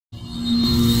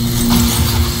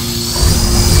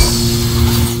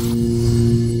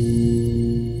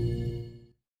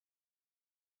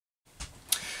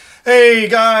Hey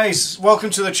guys,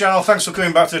 welcome to the channel. Thanks for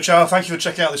coming back to the channel. Thank you for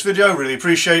checking out this video. Really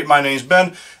appreciate it. My name's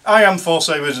Ben. I am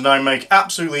Forcesabers and I make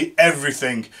absolutely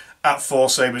everything at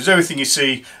Forcesabers. Everything you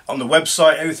see on the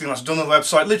website, everything that's done on the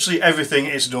website, literally everything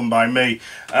is done by me.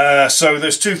 So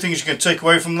there's two things you can take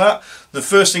away from that. The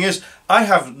first thing is I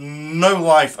have no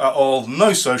life at all,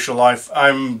 no social life.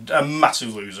 I'm a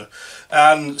massive loser.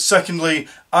 And secondly,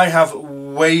 I have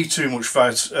way too much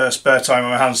spare time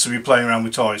on my hands to be playing around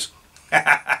with toys.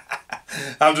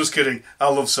 I'm just kidding. I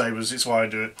love sabers, it's why I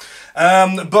do it.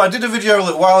 But I did a video a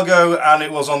little while ago and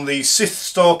it was on the Sith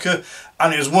Stalker,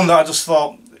 and it was one that I just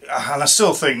thought, and I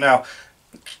still think now,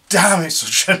 damn, it's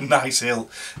such a nice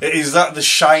hilt. It is that the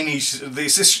shiny,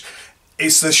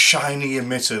 it's the shiny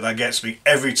emitter that gets me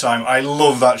every time. I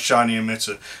love that shiny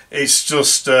emitter. It's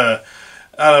just, I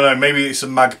don't know, maybe it's a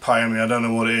magpie in me, I don't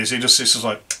know what it is. It's just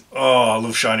like, oh, I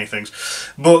love shiny things.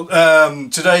 But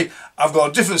today I've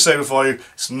got a different saber for you.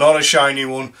 It's not a shiny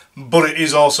one, but it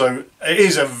is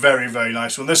a very, very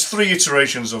nice one. There's 3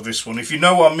 iterations of this one. If you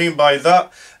know what I mean by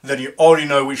that, then you already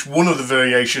know which one of the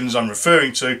variations I'm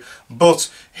referring to,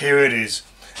 but here it is.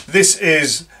 This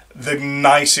is the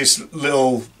nicest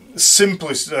little,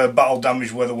 simplest battle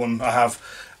damage weather one I have.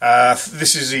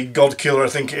 This is the God Killer, I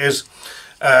think it is.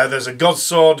 There's a God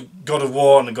Sword, God of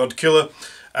War and a God Killer.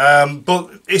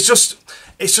 But it's just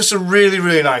a really,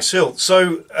 really nice hilt.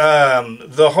 So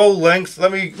the whole length,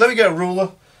 let me get a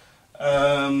ruler.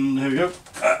 Here we go.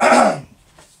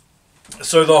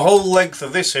 So the whole length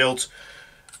of this hilt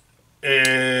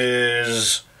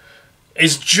is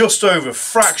just over,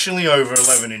 fractionally over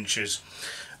 11 inches.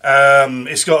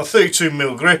 It's got a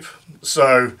 32mm grip,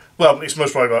 so, well, it's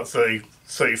most probably about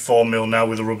 34mm now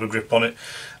with a rubber grip on it.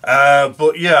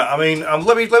 But yeah, I mean,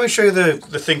 let me show you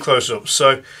the thing close up.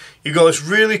 So you've got this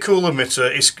really cool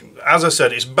emitter. It's, as I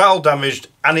said, it's battle damaged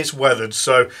and it's weathered,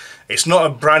 so it's not a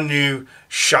brand new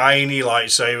shiny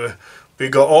lightsaber. But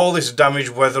you've got all this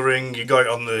damage weathering. You got it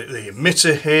on the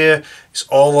emitter here. It's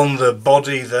all on the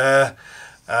body there.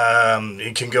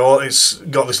 You can go. It's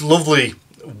got this lovely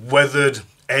weathered,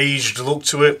 aged look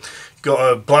to it. You've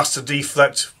got a blaster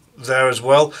deflect there as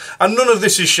well, and none of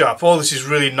this is sharp. All this is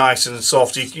really nice and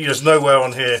soft. There's nowhere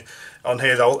on here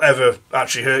that will ever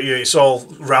actually hurt you. It's all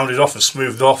rounded off and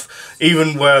smoothed off.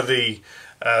 Even where the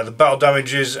battle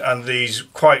damage is and these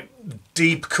quite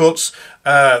deep cuts,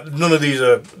 none of these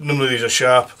are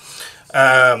sharp.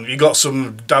 You got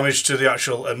some damage to the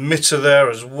actual emitter there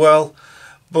as well.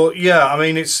 But yeah, I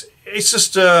mean it's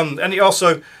just and it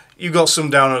also, you've got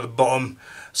some down at the bottom.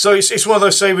 So it's one of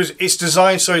those sabers. It's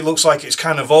designed so it looks like it's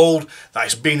kind of old, that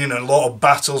it's been in a lot of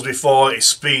battles before.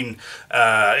 It's been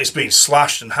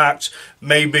slashed and hacked.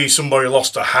 Maybe somebody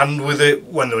lost a hand with it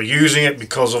when they were using it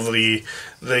because of the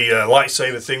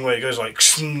lightsaber thing where it goes like,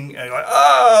 and you're like,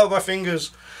 ah, my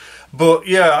fingers. But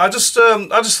yeah, I just thought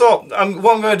what I'm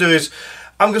going to do is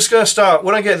I'm just going to start,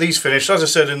 when I get these finished, as I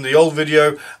said in the old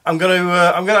video, I'm going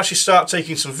to actually start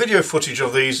taking some video footage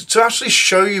of these to actually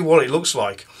show you what it looks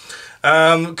like.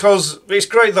 Because it's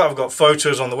great that I've got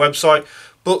photos on the website,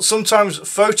 but sometimes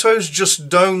photos just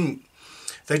don't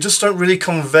really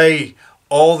convey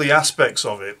all the aspects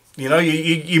of it. You know,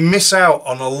 you miss out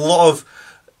on a lot of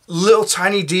little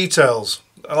tiny details.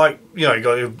 Like, you know, you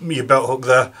got your belt hook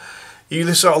there. You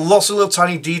miss out on lots of little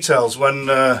tiny details when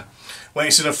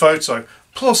it's in a photo.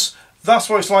 Plus, that's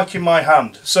what it's like in my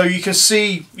hand. So you can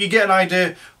see, you get an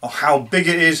idea of how big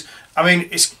it is. I mean,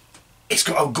 it's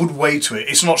got a good weight to it.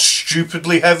 It's not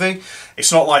stupidly heavy.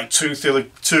 It's not like 2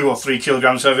 or 3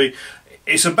 kilograms heavy.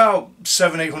 It's about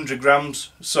 700-800 grams.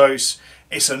 So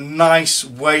it's a nice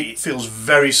weight. It feels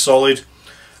very solid.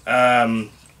 When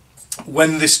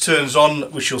this turns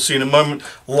on, which you'll see in a moment,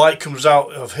 light comes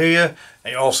out of here.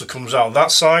 It also comes out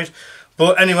that side.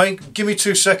 But anyway, give me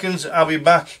 2 seconds. I'll be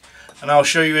back and I'll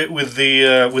show you it with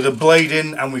the blade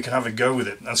in, and we can have a go with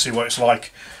it and see what it's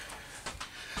like.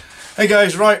 Hey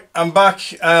guys, right, I'm back.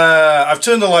 I've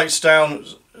turned the lights down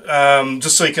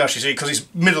just so you can actually see it, because it's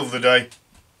middle of the day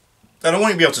and I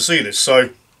want you to be able to see this, so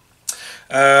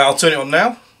I'll turn it on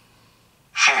now.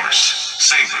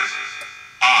 Forcesaber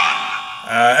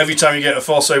on. Every time you get a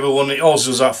Forcesaber one, it always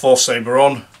does that Forcesaber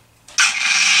on.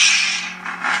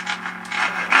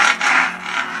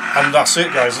 And that's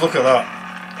it guys, look at that.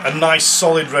 A nice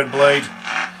solid red blade.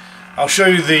 I'll show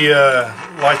you the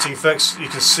lighting effects. You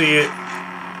can see it.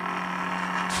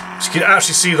 So you can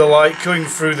actually see the light coming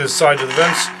through the side of the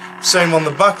vents. Same on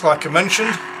the back, like I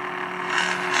mentioned.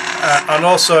 And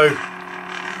also,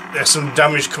 there's some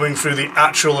damage coming through the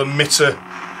actual emitter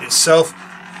itself.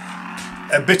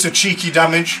 A bit of cheeky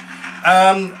damage.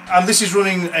 And this is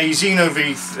running a Xeno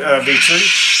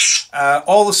V2.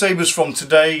 All the sabers from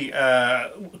today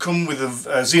come with a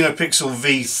Xenopixel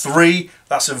V3.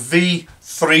 That's a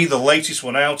V3, the latest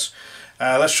one out.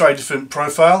 Let's try a different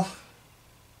profile.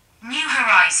 New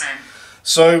Horizon.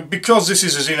 So because this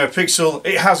is a Xenopixel,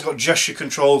 it has got gesture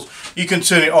controls. You can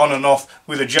turn it on and off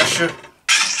with a gesture.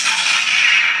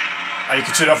 And you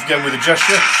can turn it off again with a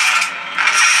gesture.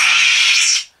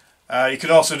 You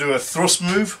can also do a thrust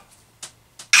move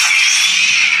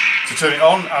to turn it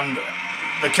on and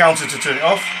the counter to turn it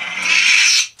off.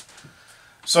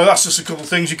 So that's just a couple of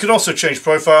things. You can also change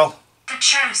profile. The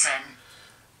Chosen.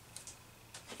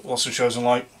 What's the Chosen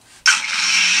like?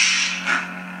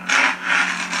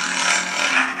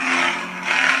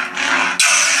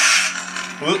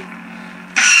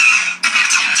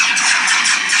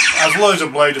 Has loads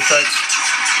of blade effects.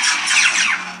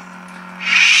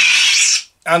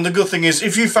 And the good thing is,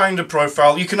 if you find a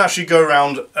profile, you can actually go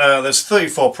around, there's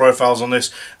 34 profiles on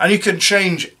this, and you can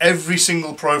change every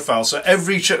single profile. So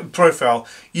every profile,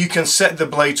 you can set the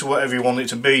blade to whatever you want it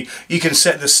to be. You can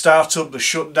set the startup, the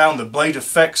shutdown, the blade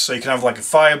effects, so you can have like a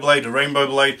fire blade, a rainbow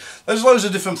blade. There's loads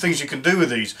of different things you can do with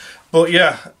these. But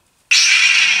yeah,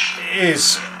 it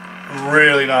is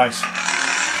really nice.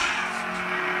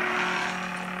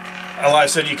 And like I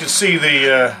said, you can see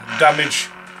the damage.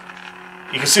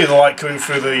 You can see the light coming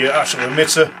through the actual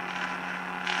emitter.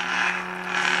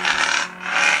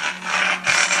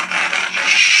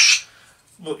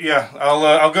 But yeah,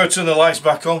 I'll go turn the lights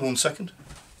back on 1 second.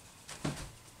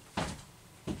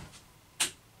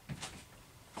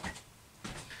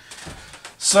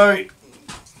 So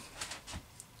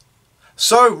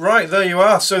right, there you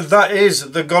are. So that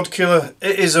is the God Killer.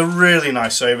 It is a really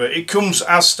nice saber. It comes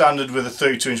as standard with a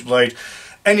 32-inch blade.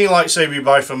 Any lightsaber you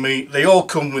buy from me, they all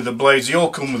come with the blades, they all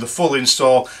come with a full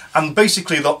install, and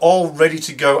basically they're all ready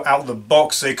to go out of the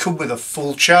box. They come with a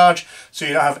full charge, so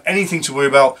you don't have anything to worry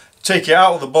about. Take it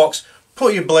out of the box,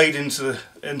 put your blade into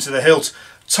the hilt,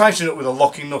 tighten it with a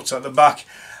locking nut at the back,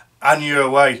 and you're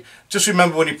away. Just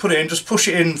remember, when you put it in, just push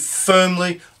it in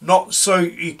firmly, not so,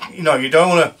 you don't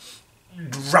want to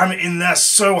ram it in there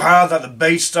so hard that the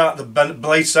blade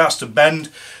starts to bend.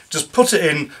 Just put it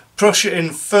in, push it in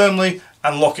firmly,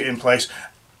 and lock it in place,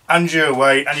 and you're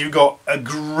away, and you've got a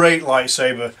great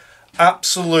lightsaber.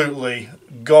 Absolutely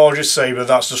gorgeous saber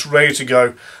that's just ready to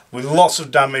go with lots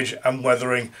of damage and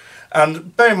weathering.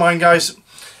 And bear in mind, guys,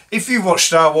 if you've watched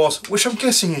Star Wars, which I'm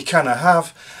guessing you kind of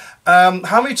have,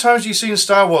 how many times have you seen in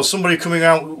Star Wars somebody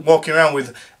walking around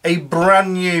with a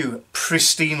brand new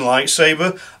pristine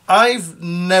lightsaber? I've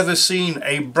never seen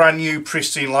a brand new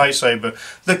pristine lightsaber.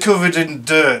 They're covered in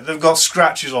dirt, they've got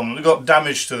scratches on them, they've got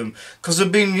damage to them, because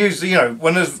they've been used,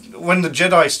 when the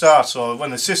Jedi start, or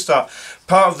when the Sith start,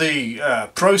 part of the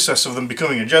process of them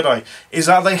becoming a Jedi is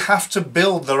that they have to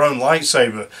build their own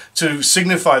lightsaber to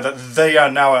signify that they are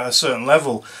now at a certain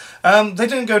level. They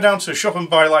didn't go down to a shop and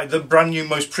buy like the brand new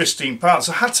most pristine parts.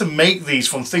 I had to make these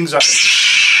from things that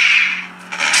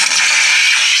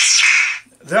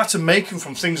they had to make them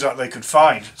from things that they could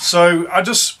find. So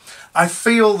I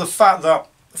feel the fact that,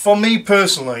 for me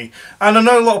personally, and I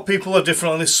know a lot of people are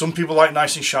different on this, some people like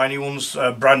nice and shiny ones,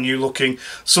 brand new looking,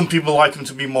 some people like them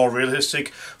to be more realistic.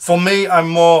 For me, I'm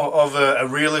more of a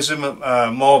realism,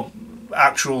 more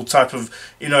actual type of,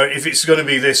 if it's going to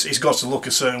be this, it's got to look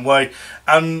a certain way.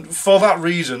 And for that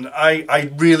reason,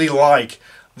 I really like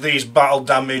these battle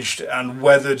damaged and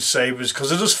weathered sabers,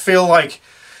 because I just feel like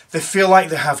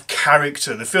they have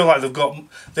character. They feel like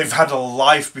they've had a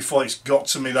life before it's got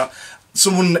to me, that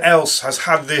someone else has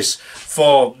had this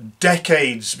for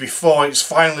decades before it's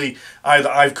finally either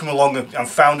I've come along and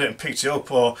found it and picked it up,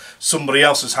 or somebody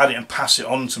else has had it and passed it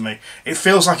on to me. It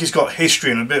feels like it's got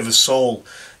history and a bit of a soul,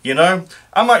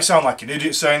 I might sound like an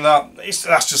idiot saying that.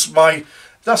 That's just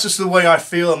the way I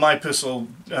feel, and my personal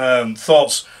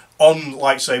thoughts on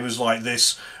lightsabers like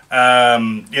this.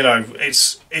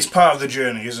 It's part of the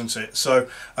journey, isn't it? So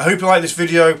I hope you like this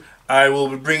video. I will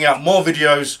be bringing out more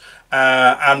videos,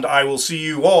 and I will see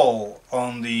you all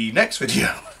on the next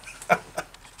video.